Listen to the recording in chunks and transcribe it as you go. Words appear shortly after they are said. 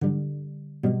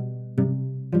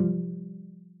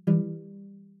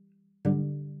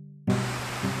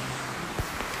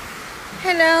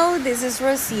Hello, this is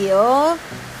Rocio,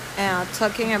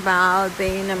 talking about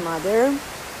being a mother.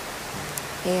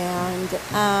 And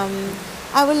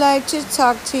I would like to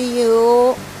talk to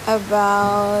you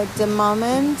about the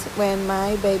moment when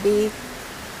my baby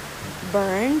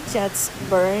just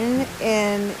burned,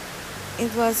 and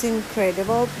it was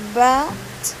incredible.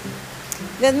 But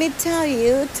let me tell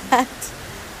you that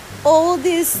all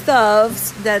these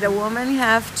stuffs that a woman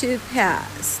have to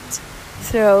pass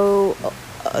through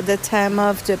the time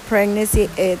of the pregnancy,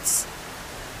 it's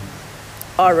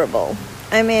horrible.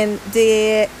 I mean,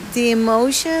 the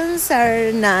emotions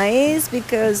are nice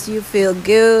because you feel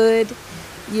good,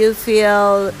 you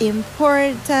feel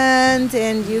important,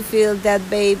 and you feel that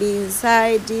baby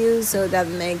inside you, so that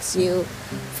makes you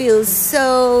feel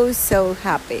so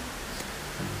happy.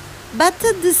 But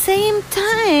at the same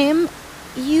time,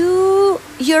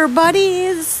 your body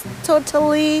is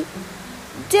totally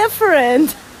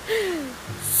different.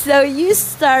 So you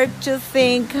start to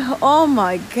think, oh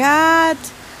my God,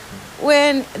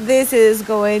 when this is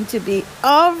going to be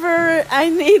over, I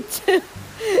need to,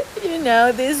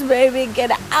 this baby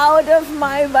get out of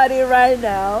my body right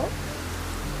now.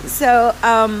 So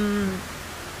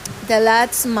the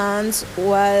last month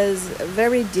was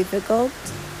very difficult.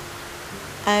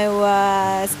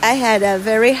 I had a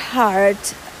very hard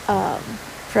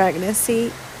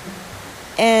pregnancy,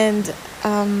 and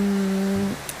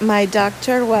my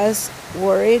doctor was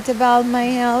worried about my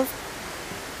health.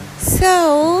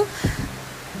 So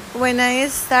when I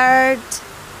start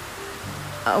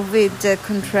with the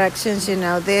contractions,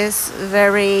 this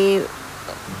very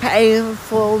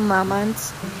painful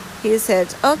moments, he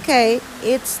said, okay,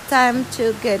 it's time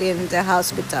to get in the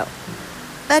hospital.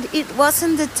 But it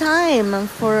wasn't the time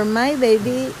for my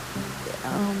baby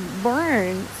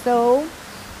born. So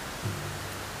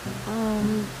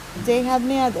they had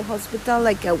me at the hospital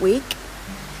like a week,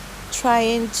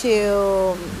 trying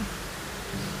to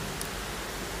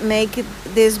make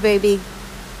this baby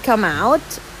come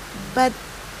out. But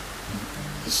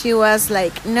she was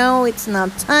like, no, it's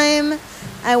not time.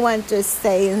 I want to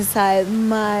stay inside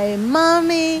my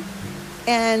mommy.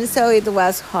 And so it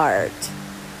was hard.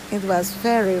 It was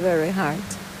very hard.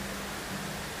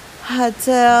 But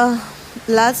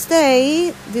last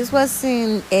day, this was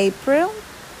in April.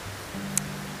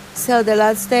 So the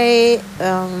last day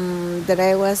that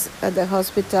I was at the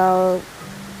hospital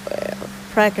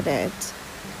pregnant,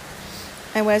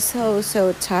 I was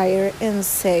so tired and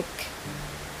sick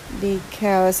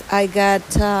because I got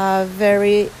a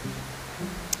very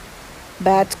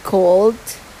bad cold,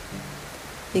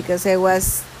 because I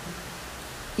was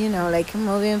like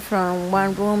moving from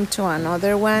one room to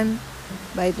another one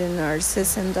by the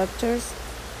nurses and doctors.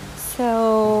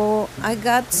 So I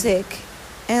got sick,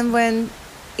 and when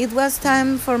it was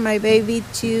time for my baby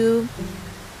to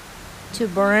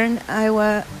burn,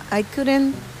 I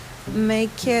couldn't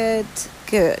make it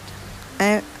good.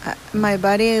 My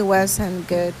body wasn't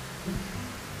good.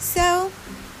 So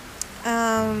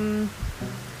I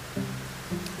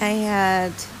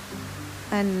had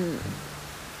an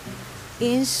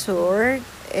insert,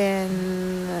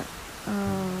 and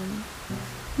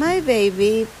my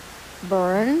baby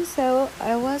burned. So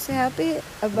I was happy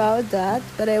about that,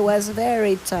 but I was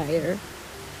very tired.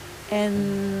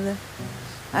 And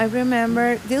I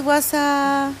remember this was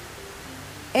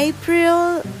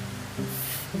April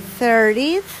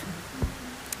 30th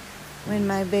when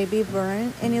my baby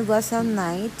burned, and it was a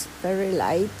night, very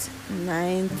light,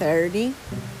 9:30.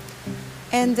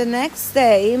 And the next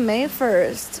day, May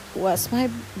 1st, was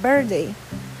my birthday.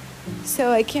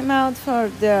 So I came out for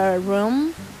the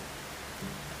room,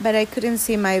 but I couldn't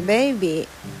see my baby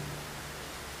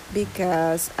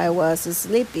because I was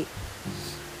sleepy.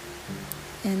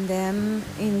 And then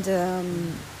in the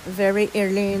very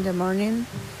early in the morning,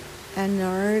 a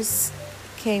nurse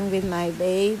came with my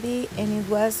baby, and it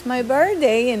was my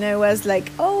birthday, and I was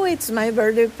like, oh, it's my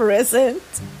birthday present.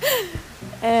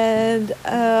 And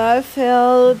I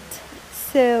felt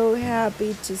so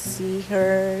happy to see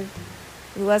her.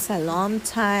 It was a long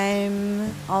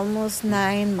time, almost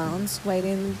 9 months,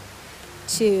 waiting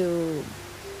to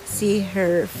see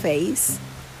her face.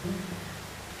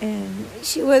 And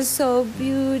she was so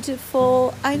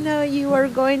beautiful. I know you are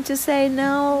going to say,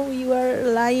 no, you are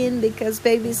lying because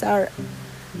babies are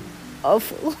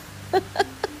awful.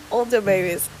 All the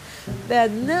babies.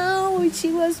 But no,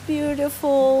 she was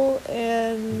beautiful,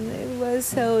 and it was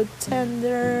so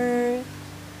tender.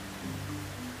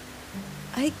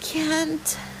 I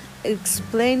can't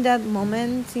explain that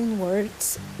moment in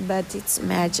words, but it's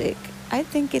magic. I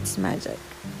think it's magic.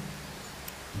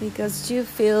 because you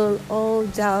feel all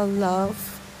that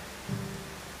love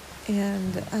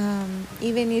And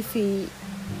even if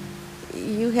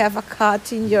you have a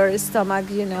cut in your stomach,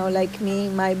 like me,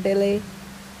 my belly.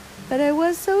 But I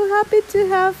was so happy to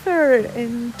have her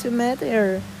and to meet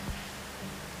her.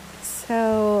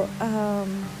 So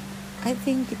I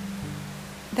think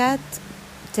that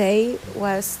day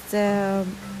was the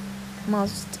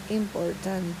most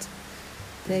important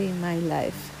day in my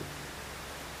life.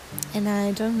 And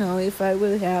I don't know if I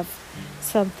will have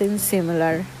something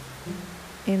similar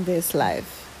in this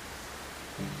life,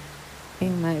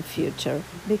 in my future,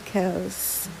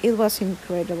 because it was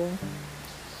incredible.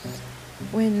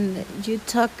 When you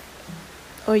talk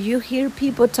or you hear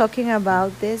people talking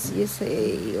about this, you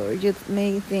say, or you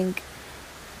may think,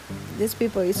 this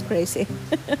people is crazy.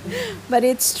 But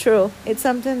it's true. It's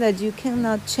something that you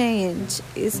cannot change.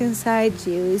 It's inside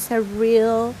you. It's a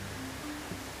real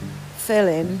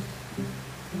feeling.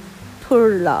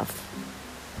 Pure love.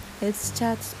 It's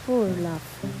just pure love.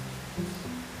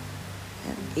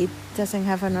 It doesn't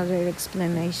have another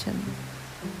explanation.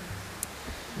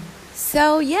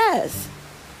 So yes,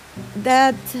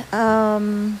 that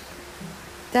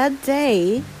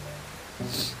day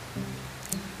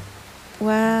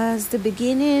was the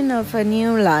beginning of a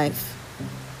new life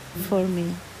for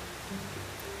me,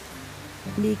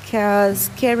 because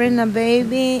carrying a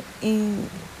baby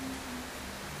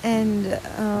and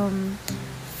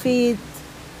feed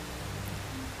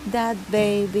that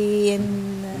baby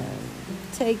and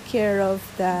take care of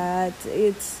that,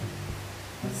 it's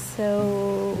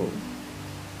so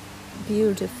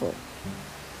beautiful.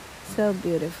 So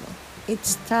beautiful.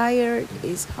 It's tired,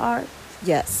 it's hard,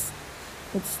 yes.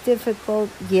 It's difficult,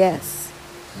 yes.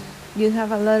 You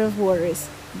have a lot of worries.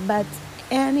 But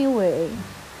anyway,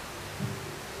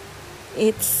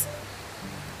 it's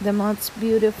the most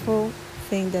beautiful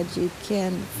thing that you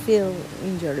can feel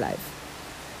in your life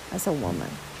as a woman.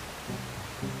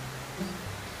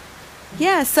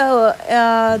 Yeah, so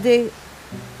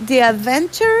the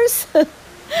adventures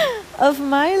of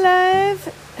my life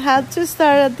had to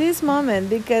start at this moment,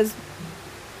 because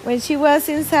when she was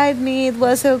inside me, it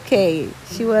was okay.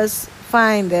 She was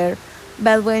fine there.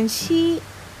 But when she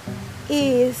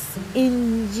is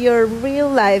in your real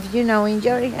life, in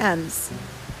your hands,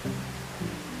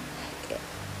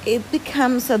 it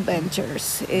becomes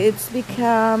adventures. It's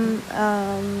become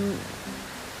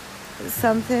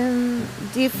something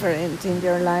different in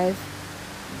your life.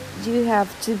 You have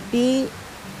to be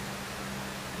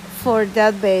for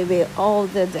that baby all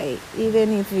the day.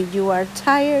 Even if you are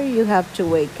tired, you have to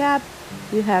wake up,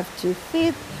 you have to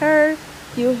feed her,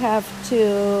 you have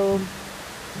to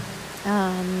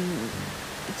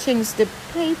change the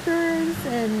papers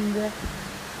and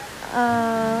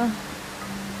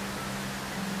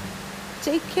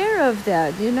take care of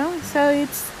that, So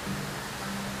it's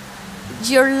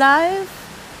your life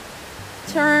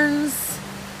turns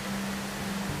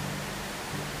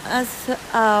as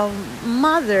a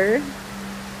mother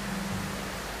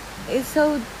is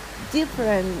so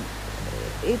different.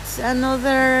 It's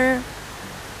another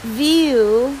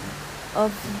view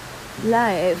of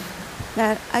life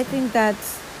that I think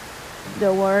that's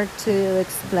the word to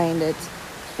explain it.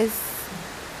 It's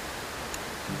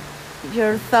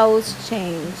your thoughts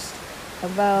changed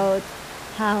about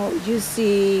how you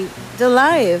see the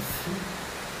life,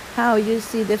 how you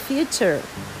see the future.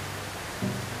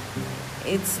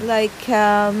 It's like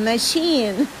a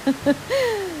machine.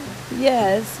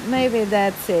 Yes, maybe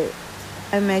that's it.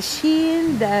 A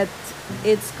machine that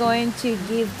it's going to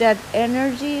give that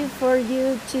energy for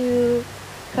you to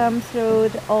come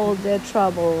through all the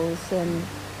troubles and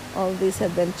all these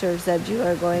adventures that you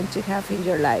are going to have in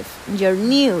your life, in your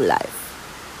new life.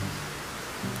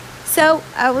 So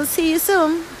I will see you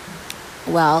soon.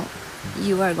 Well,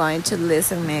 you are going to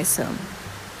listen to me soon.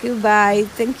 Goodbye.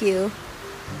 Thank you.